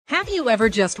Have you ever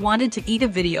just wanted to eat a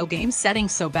video game setting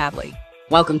so badly?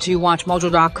 Welcome to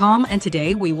WatchMojo.com, and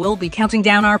today we will be counting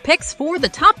down our picks for the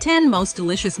top 10 most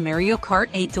delicious Mario Kart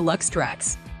 8 Deluxe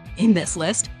tracks. In this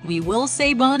list, we will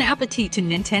say bon appetit to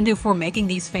Nintendo for making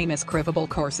these famous craveable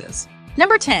courses.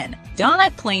 Number 10.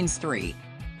 Donut Plains 3.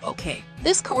 Okay,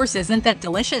 this course isn't that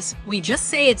delicious, we just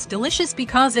say it's delicious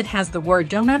because it has the word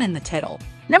donut in the title.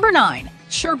 Number 9.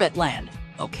 Sherbet Land.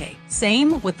 Okay,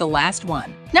 same with the last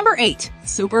one. Number 8.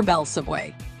 Super Bell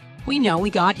Subway. We know we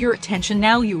got your attention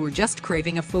now, you were just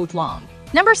craving a foot long.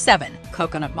 Number 7.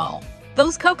 Coconut Mall.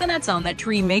 Those coconuts on that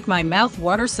tree make my mouth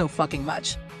water so fucking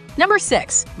much. Number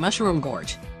 6. Mushroom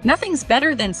Gorge. Nothing's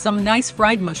better than some nice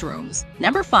fried mushrooms.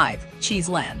 Number 5. Cheese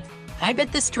Land. I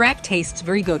bet this track tastes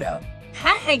very good.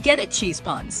 I get it, cheese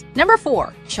puns. Number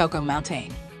 4. Choco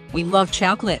Mountain. We love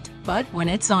chocolate, but when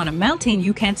it's on a mountain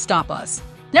you can't stop us.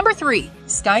 Number 3.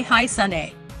 Sky High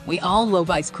Sundae. We all love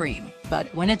ice cream, but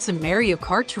when it's a Mario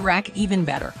Kart track, even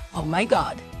better. Oh my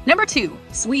god. Number 2.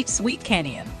 Sweet Sweet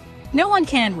Canyon. No one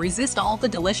can resist all the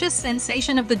delicious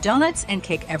sensation of the donuts and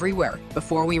cake everywhere.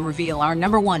 Before we reveal our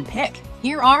number 1 pick,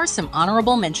 here are some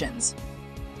honorable mentions.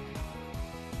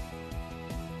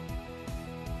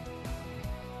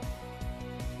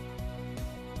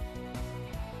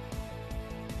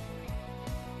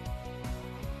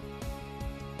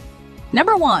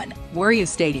 Number 1. Wario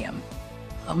Stadium.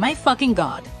 Oh my fucking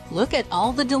god, look at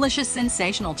all the delicious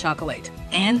sensational chocolate.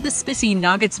 And the spicy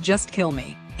nuggets just kill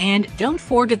me. And don't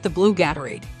forget the blue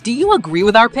Gatorade. Do you agree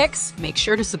with our picks? Make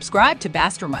sure to subscribe to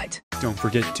Bastermite. Don't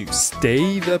forget to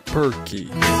stay the perky.